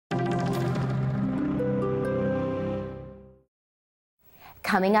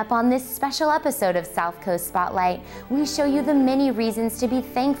Coming up on this special episode of South Coast Spotlight, we show you the many reasons to be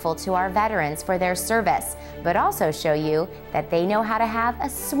thankful to our veterans for their service, but also show you that they know how to have a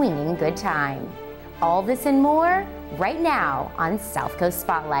swinging good time. All this and more right now on South Coast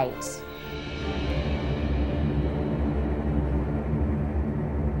Spotlight.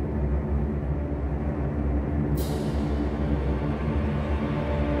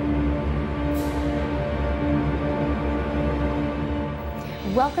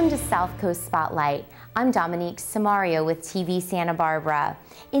 Welcome to South Coast Spotlight. I'm Dominique Samario with TV Santa Barbara.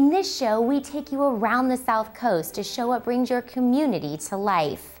 In this show, we take you around the South Coast to show what brings your community to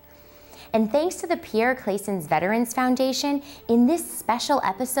life. And thanks to the Pierre Claessens Veterans Foundation, in this special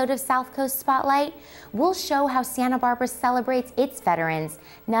episode of South Coast Spotlight, we'll show how Santa Barbara celebrates its veterans,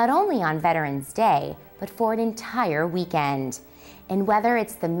 not only on Veterans Day, but for an entire weekend. And whether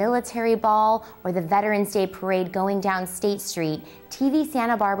it's the military ball or the Veterans Day parade going down State Street, TV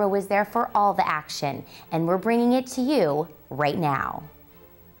Santa Barbara was there for all the action, and we're bringing it to you right now.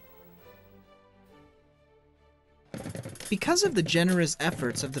 Because of the generous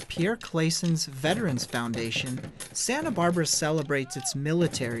efforts of the Pierre Claessens Veterans Foundation, Santa Barbara celebrates its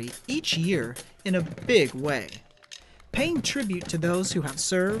military each year in a big way. Paying tribute to those who have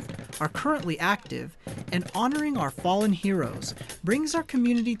served, are currently active, and honoring our fallen heroes brings our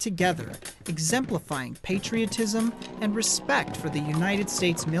community together, exemplifying patriotism and respect for the United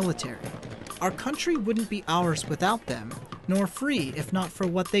States military. Our country wouldn't be ours without them, nor free if not for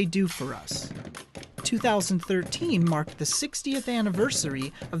what they do for us. 2013 marked the 60th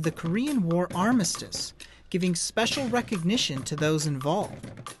anniversary of the Korean War armistice, giving special recognition to those involved.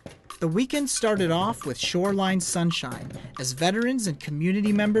 The weekend started off with Shoreline Sunshine as veterans and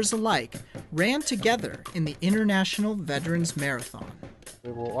community members alike ran together in the International Veterans Marathon.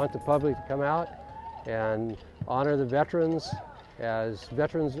 We want the public to come out and honor the veterans. As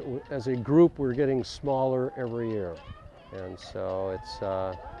veterans, as a group, we're getting smaller every year. And so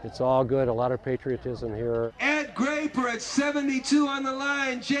it's all good, a lot of patriotism here. Ed Graper at 72 on the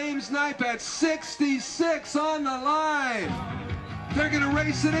line, James Knipe at 66 on the line. They're gonna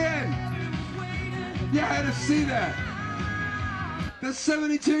race it in. Yeah, I had to see that. The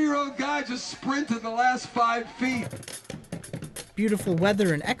 72-year-old guy just sprinted the last 5 feet. Beautiful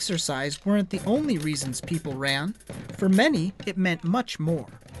weather and exercise weren't the only reasons people ran. For many, it meant much more.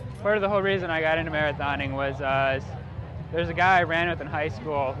 Part of the whole reason I got into marathoning was there's a guy I ran with in high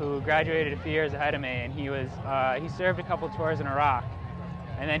school who graduated a few years ahead of me, and he served a couple tours in Iraq,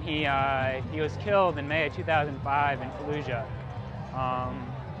 and then he was killed in May of 2005 in Fallujah.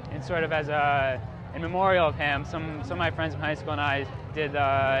 And sort of as in memorial of him, some of my friends in high school and I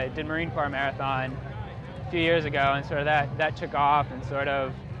did Marine Corps Marathon a few years ago, and sort of that took off, and sort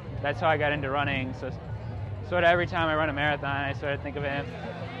of that's how I got into running. So sort of every time I run a marathon, I sort of think of him.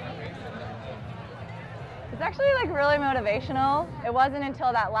 It's actually like really motivational. It wasn't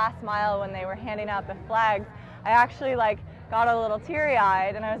until that last mile when they were handing out the flags, I actually like got a little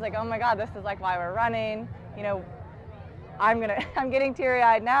teary-eyed, and I was like, oh my God, this is like why we're running. You know, I'm getting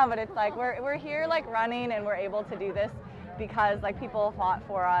teary-eyed now, but it's like we're here like running, and we're able to do this because like people fought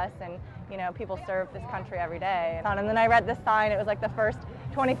for us, and you know, people serve this country every day. And then I read this sign. It was like the first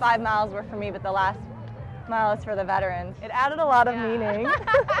 25 miles were for me, but the last mile is for the veterans. It added a lot of meaning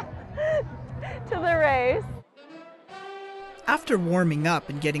to the race. After warming up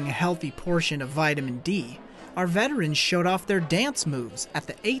and getting a healthy portion of vitamin D, our veterans showed off their dance moves at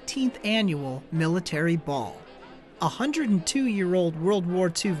the 18th annual Military Ball. 102-year-old World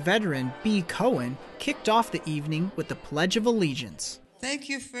War II veteran B. Cohen kicked off the evening with the Pledge of Allegiance. Thank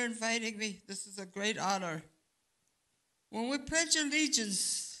you for inviting me. This is a great honor. When we pledge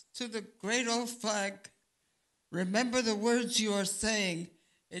allegiance to the great old flag, remember the words you are saying.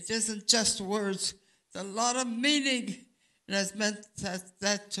 It isn't just words. It's a lot of meaning. It has meant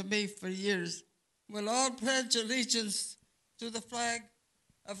that to me for years. We'll all pledge allegiance to the flag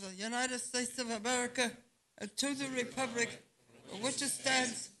of the United States of America and to the republic for which it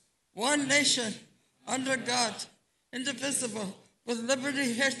stands, one nation, under God, indivisible, with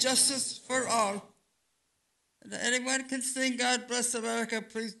liberty and justice for all. And anyone can sing God Bless America,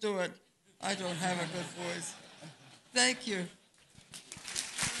 please do it. I don't have a good voice. Thank you.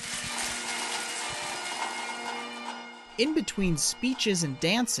 In between speeches and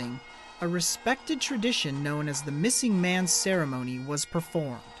dancing, a respected tradition known as the Missing Man Ceremony was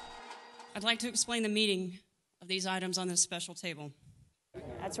performed. I'd like to explain the meaning of these items on this special table.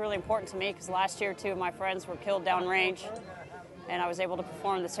 That's really important to me because last year 2 of my friends were killed downrange, and I was able to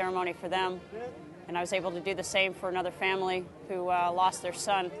perform the ceremony for them, and I was able to do the same for another family who lost their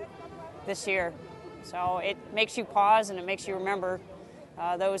son this year. So it makes you pause, and it makes you remember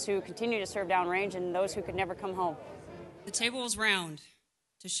those who continue to serve downrange and those who could never come home. The table is round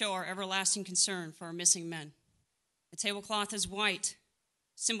to show our everlasting concern for our missing men. The tablecloth is white,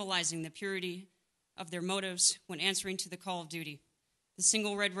 symbolizing the purity of their motives when answering to the call of duty. The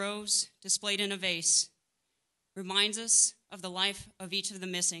single red rose, displayed in a vase, reminds us of the life of each of the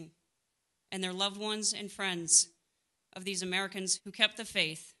missing and their loved ones and friends of these Americans who kept the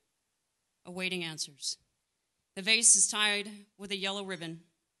faith, awaiting answers. The vase is tied with a yellow ribbon,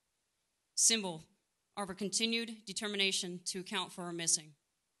 symbol of our continued determination to account for our missing.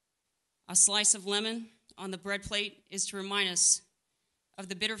 A slice of lemon on the bread plate is to remind us of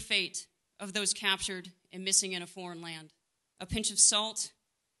the bitter fate of those captured and missing in a foreign land. A pinch of salt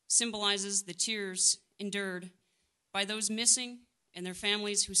symbolizes the tears endured by those missing and their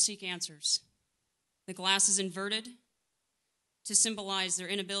families who seek answers. The glass is inverted to symbolize their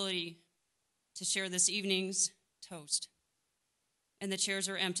inability to share this evening's toast. And the chairs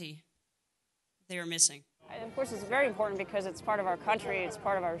are empty. They are missing. Of course, it's very important because it's part of our country, it's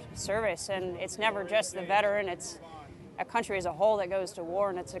part of our service, and it's never just the veteran, it's a country as a whole that goes to war,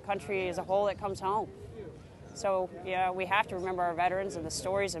 and it's a country as a whole that comes home. So, yeah, we have to remember our veterans and the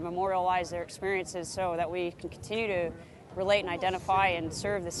stories and memorialize their experiences so that we can continue to relate and identify and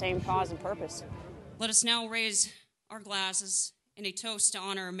serve the same cause and purpose. Let us now raise our glasses in a toast to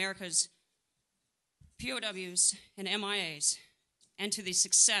honor America's POWs and MIAs and to the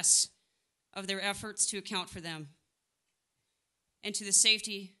success of their efforts to account for them and to the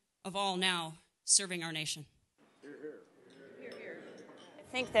safety of all now serving our nation. I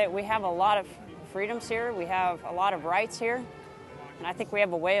think that we have a lot of freedoms here, we have a lot of rights here, and I think we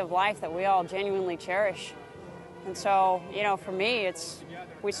have a way of life that we all genuinely cherish. And so, you know, for me,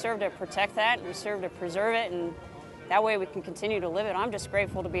 we serve to protect that, and we serve to preserve it, and that way we can continue to live it. I'm just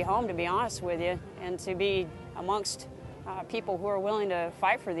grateful to be home, to be honest with you, and to be amongst people who are willing to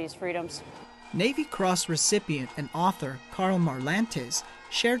fight for these freedoms. Navy Cross recipient and author Karl Marlantes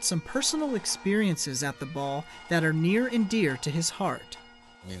shared some personal experiences at the ball that are near and dear to his heart.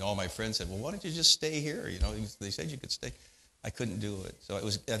 I mean, all my friends said, well, why don't you just stay here? You know, they said you could stay. I couldn't do it. So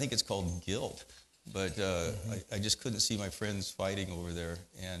I think it's called guilt. But I just couldn't see my friends fighting over there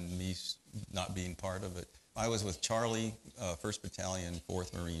and me not being part of it. I was with Charlie, 1st Battalion,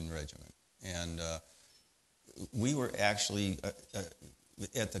 4th Marine Regiment. And we were actually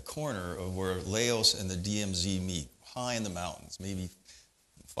at the corner of where Laos and the DMZ meet, high in the mountains, maybe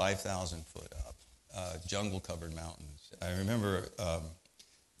 5,000 foot up, jungle-covered mountains. I remember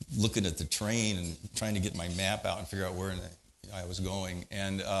looking at the train and trying to get my map out and figure out where I was going.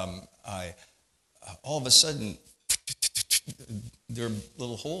 And all of a sudden, there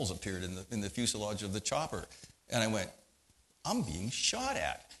little holes appeared in the fuselage of the chopper. And I went, I'm being shot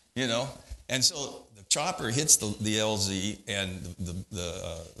at, you know? And so the chopper hits the LZ and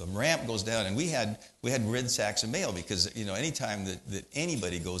the ramp goes down. And we had red sacks of mail because, you know, anytime that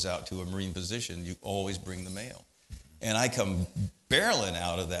anybody goes out to a Marine position, you always bring the mail. And I come barreling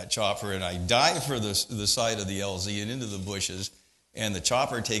out of that chopper and I dive for the side of the LZ and into the bushes. And the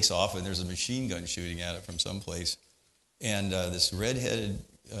chopper takes off, and there's a machine gun shooting at it from someplace. And this red-headed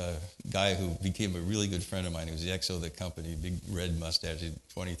guy who became a really good friend of mine, who was the XO of the company, big red mustache,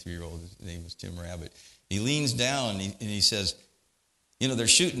 23-year-old, his name was Tim Rabbit. He leans down and he says, you know, they're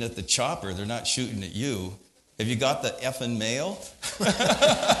shooting at the chopper, they're not shooting at you. Have you got the effing mail?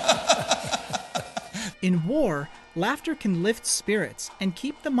 In war, laughter can lift spirits and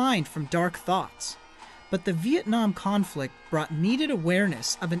keep the mind from dark thoughts. But the Vietnam conflict brought needed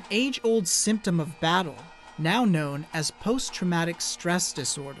awareness of an age-old symptom of battle, now known as post-traumatic stress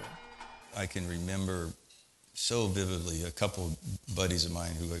disorder. I can remember so vividly a couple buddies of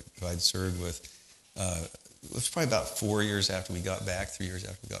mine who I'd served with. It was probably about 4 years after we got back, 3 years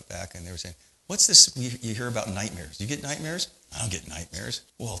after we got back, and they were saying, what's this you hear about nightmares? Do you get nightmares? I don't get nightmares.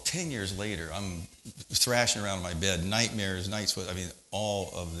 Well, 10 years later, I'm thrashing around in my bed, nightmares, night sweat, I mean,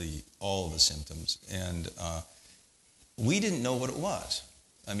 all of the symptoms. And we didn't know what it was.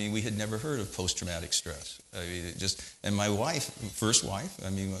 I mean, we had never heard of post-traumatic stress. I mean, it just, and my wife, first wife, I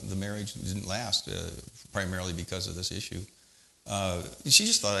mean, the marriage didn't last primarily because of this issue. She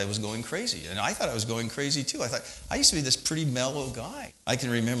just thought I was going crazy. And I thought I was going crazy too. I thought, I used to be this pretty mellow guy. I can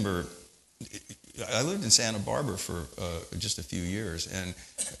remember, I lived in Santa Barbara for just a few years, and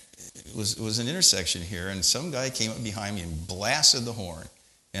it was an intersection here, and some guy came up behind me and blasted the horn.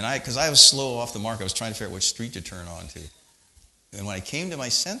 And because I was slow off the mark, I was trying to figure out which street to turn onto. And when I came to my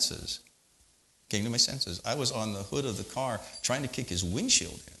senses, I was on the hood of the car trying to kick his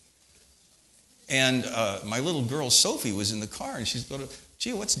windshield in. And my little girl, Sophie, was in the car, and she's going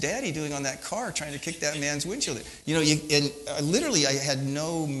gee, what's Daddy doing on that car trying to kick that man's windshield? You know, literally I had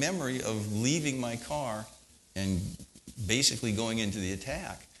no memory of leaving my car and basically going into the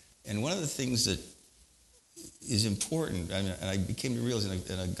attack. And one of the things that is important, and I became to realize,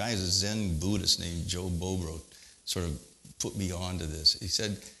 and a guy is a Zen Buddhist named Joe Bobro sort of put me onto this. He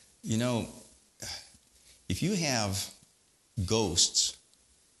said, you know, if you have ghosts,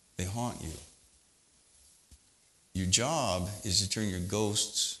 they haunt you. Your job is to turn your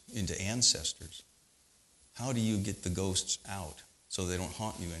ghosts into ancestors. How do you get the ghosts out so they don't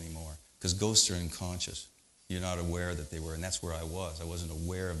haunt you anymore? Because ghosts are unconscious. You're not aware that they were, and that's where I was. I wasn't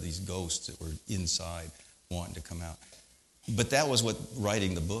aware of these ghosts that were inside wanting to come out. But that was what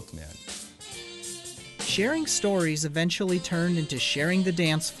writing the book meant. Sharing stories eventually turned into sharing the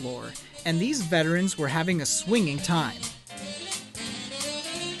dance floor, and these veterans were having a swinging time.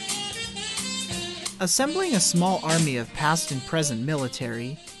 Assembling a small army of past and present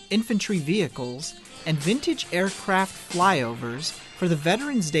military, infantry vehicles, and vintage aircraft flyovers for the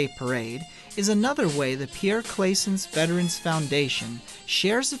Veterans Day Parade is another way the Pierre Claessens Veterans Foundation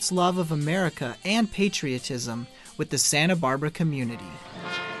shares its love of America and patriotism with the Santa Barbara community.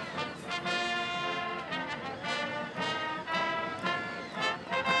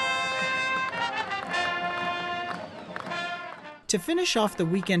 To finish off the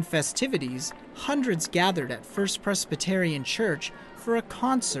weekend festivities, hundreds gathered at First Presbyterian Church for a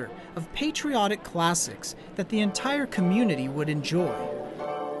concert of patriotic classics that the entire community would enjoy.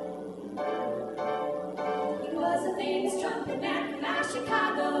 He was a famous trumpet man from our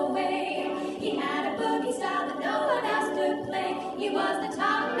Chicago way. He had a boogie style that no one else could play. He was the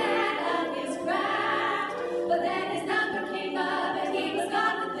top man of his craft. But then his number came up and he was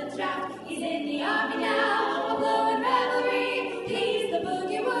gone with the draft. He's in the army now, a blowing revelry. He's the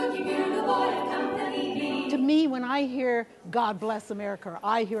boogie-woogie bugle boy of Company B. To me, when I hear God Bless America, or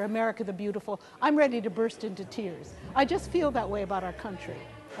I hear America the Beautiful, I'm ready to burst into tears. I just feel that way about our country.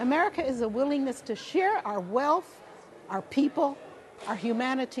 America is a willingness to share our wealth, our people, our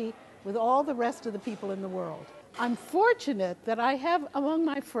humanity with all the rest of the people in the world. I'm fortunate that I have among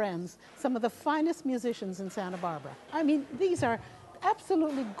my friends some of the finest musicians in Santa Barbara. I mean, these are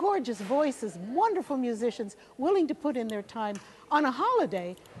absolutely gorgeous voices, wonderful musicians, willing to put in their time on a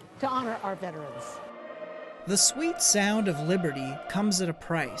holiday to honor our veterans. The sweet sound of liberty comes at a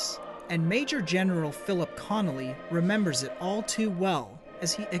price, and Major General Philip Connolly remembers it all too well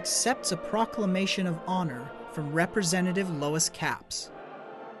as he accepts a proclamation of honor from Representative Lois Capps.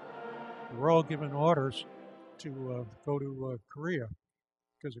 We're all given orders to go to Korea,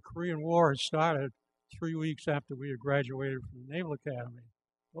 because the Korean War had started 3 weeks after we had graduated from the Naval Academy.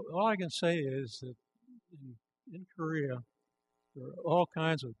 Well, all I can say is that in Korea, there are all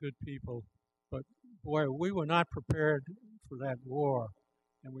kinds of good people, but boy, we were not prepared for that war,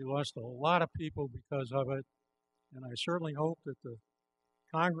 and we lost a lot of people because of it, and I certainly hope that the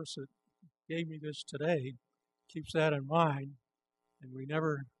Congress that gave me this today keeps that in mind, and we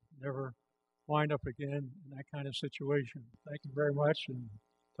never wind up again in that kind of situation. Thank you very much, and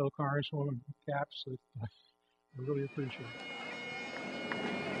tell Congresswoman Capps that I really appreciate it.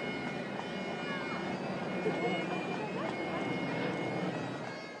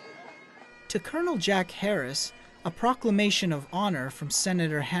 To Colonel Jack Harris, a proclamation of honor from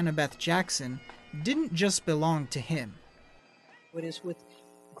Senator Hannah-Beth Jackson didn't just belong to him. It is with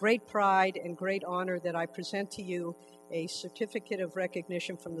great pride and great honor that I present to you a certificate of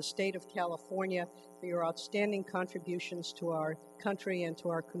recognition from the state of California for your outstanding contributions to our country and to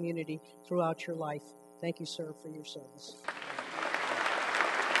our community throughout your life. Thank you, sir, for your service.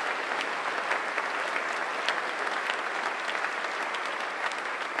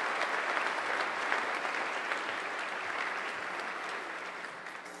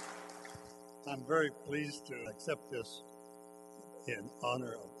 I'm very pleased to accept this in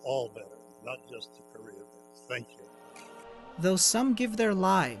honor of all veterans, not just the Korea vets. Thank you. Though some give their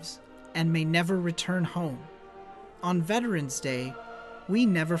lives and may never return home, on Veterans Day, we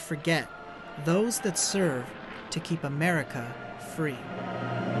never forget those that serve to keep America free.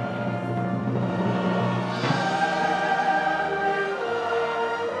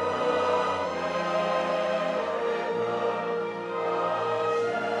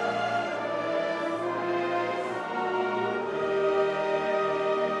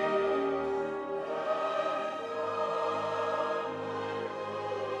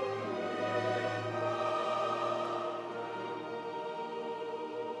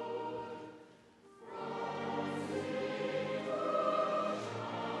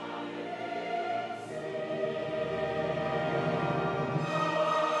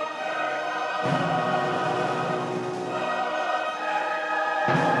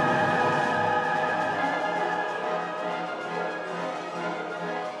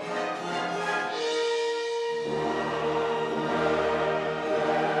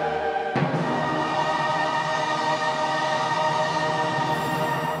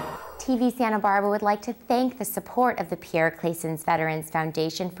 TV Santa Barbara would like to thank the support of the Pierre Claessens Veterans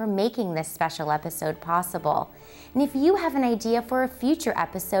Foundation for making this special episode possible. And if you have an idea for a future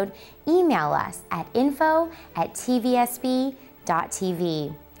episode, email us at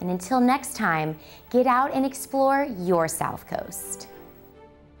info@tvsb.tv. And until next time, get out and explore your South Coast.